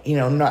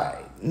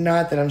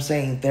 not that I'm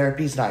saying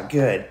therapy's not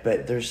good,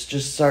 but there's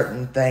just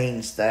certain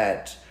things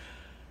that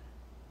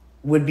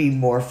would be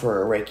more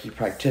for a Reiki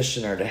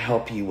practitioner to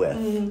help you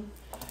with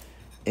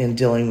in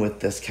dealing with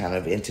this kind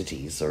of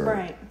entities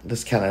or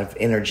this kind of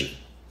energy.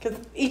 Because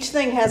each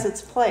thing has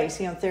its place.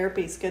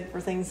 Therapy is good for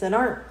things that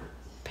aren't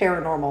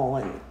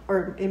paranormal,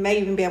 or it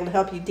may even be able to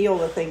help you deal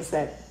with things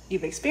that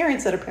you've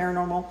experienced that are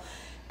paranormal,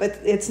 but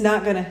it's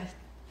not going to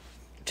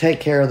take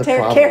care of the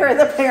problem. Care of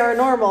the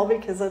paranormal,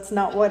 because that's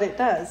not what it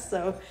does.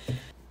 So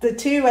the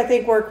two, I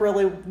think, work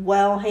really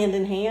well hand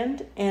in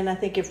hand. And I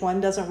think if one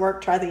doesn't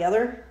work, try the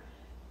other,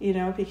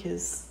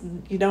 because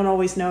you don't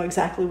always know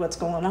exactly what's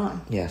going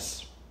on.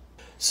 Yes.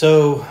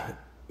 So,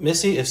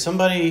 Missy, if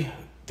somebody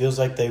feels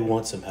like they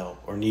want some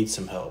help or need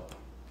some help,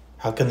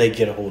 how can they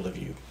get a hold of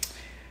you?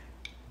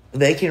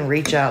 They can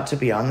reach out to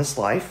Beyond This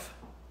Life.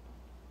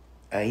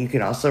 You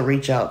can also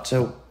reach out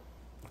to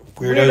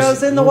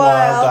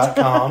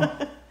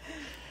WeirdosInTheWild.com.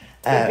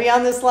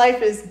 Beyond This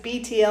Life is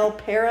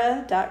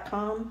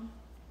btlpara.com.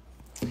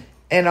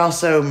 And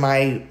also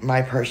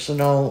my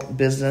personal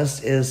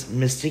business is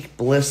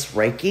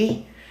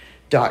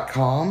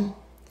mysticblissreiki.com.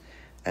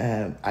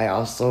 I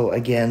also,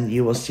 again,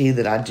 you will see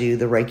that I do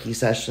the Reiki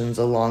sessions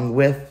along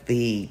with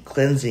the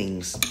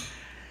cleansings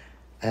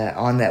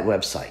on that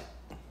website.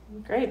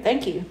 Great,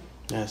 thank you.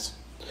 Yes.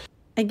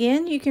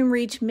 Again, you can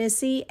reach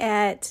Missy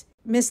at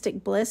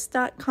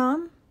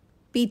mysticbliss.com,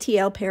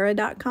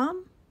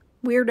 btlpara.com,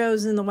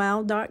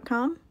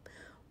 weirdosinthewild.com,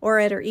 or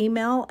at her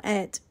email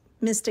at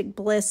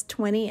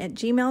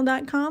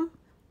mysticbliss20@gmail.com,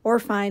 or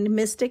find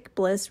Mystic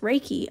Bliss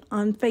Reiki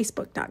on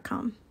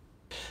facebook.com.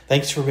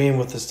 Thanks for being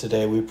with us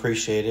today. We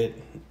appreciate it.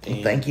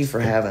 And thank you for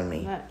having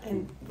me.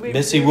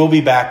 Missy will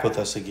be back with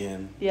us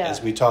again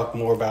as we talk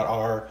more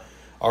about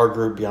our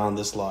group Beyond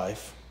This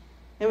Life.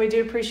 And we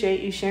do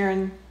appreciate you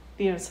sharing,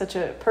 such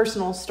a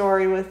personal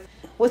story with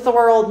the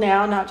world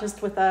now, not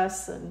just with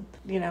us. And,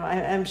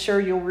 I'm sure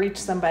you'll reach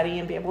somebody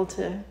and be able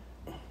to,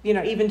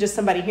 even just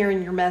somebody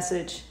hearing your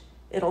message,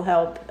 it'll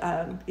help,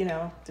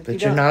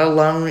 But you're not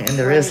alone, and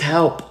there is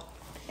help.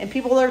 And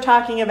people are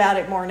talking about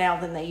it more now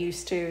than they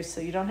used to,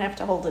 so you don't have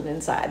to hold it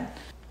inside.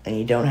 And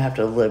you don't have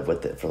to live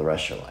with it for the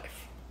rest of your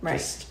life. Right.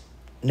 Just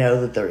know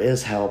that there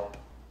is help.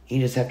 You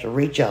just have to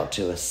reach out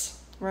to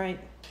us. Right.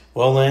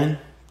 Well, Lynn,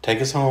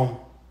 take us home.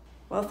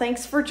 Well,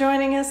 thanks for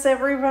joining us,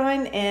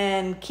 everyone,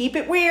 and keep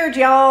it weird,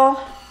 y'all.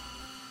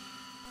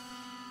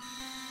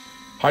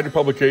 Hydra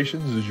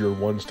Publications is your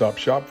one-stop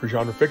shop for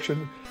genre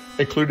fiction,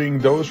 including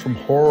those from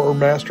horror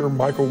master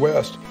Michael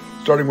West,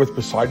 starting with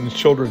Poseidon's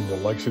Children, The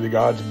Legacy of the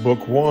Gods,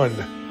 Book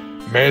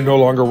 1. Man no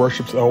longer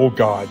worships the old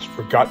gods,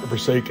 forgotten and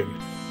forsaken.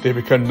 They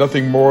become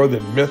nothing more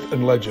than myth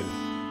and legend.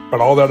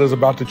 But all that is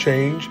about to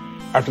change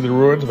after the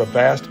ruins of a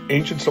vast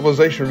ancient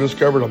civilization are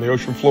discovered on the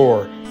ocean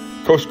floor.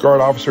 Coast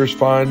Guard officers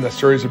find a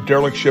series of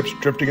derelict ships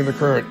drifting in the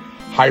current,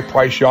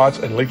 high-priced yachts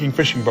and leaking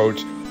fishing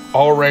boats,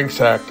 all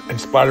ransacked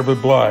and splattered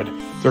with blood.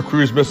 Their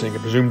crews missing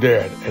and presumed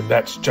dead, and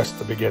that's just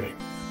the beginning.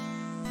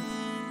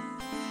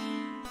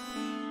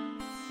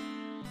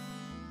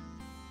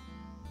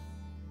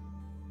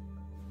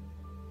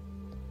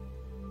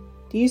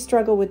 Do you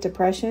struggle with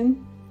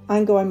depression,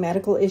 ongoing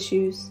medical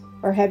issues,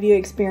 or have you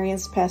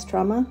experienced past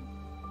trauma?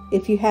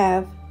 If you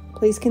have,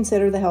 please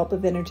consider the help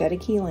of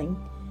energetic healing.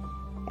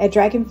 At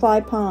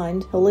Dragonfly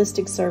Pond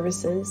Holistic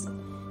Services,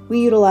 we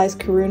utilize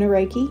Karuna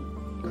Reiki,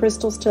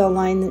 crystals to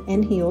align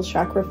and heal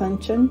chakra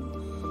function,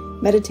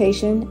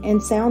 meditation,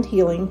 and sound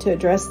healing to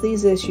address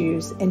these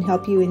issues and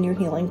help you in your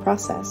healing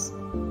process.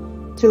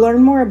 To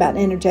learn more about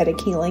energetic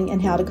healing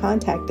and how to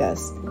contact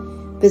us,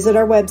 visit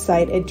our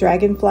website at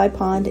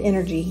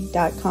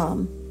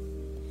dragonflypondenergy.com.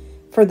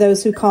 For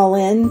those who call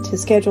in to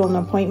schedule an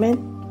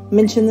appointment,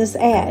 mention this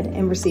ad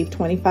and receive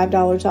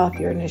 $25 off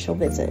your initial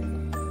visit.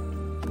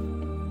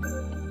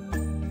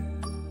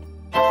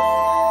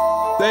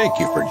 Thank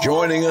you for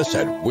joining us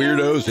at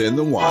Weirdos in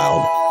the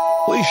Wild.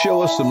 Please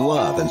show us some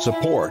love and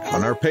support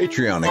on our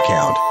Patreon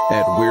account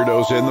at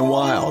Weirdos in the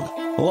Wild.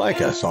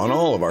 Like us on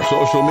all of our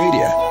social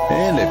media.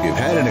 And if you've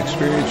had an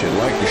experience you'd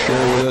like to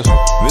share with us,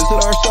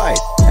 visit our site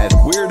at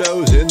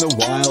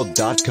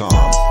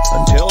weirdosinthewild.com.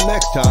 Until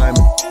next time,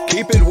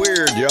 keep it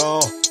weird,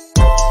 y'all.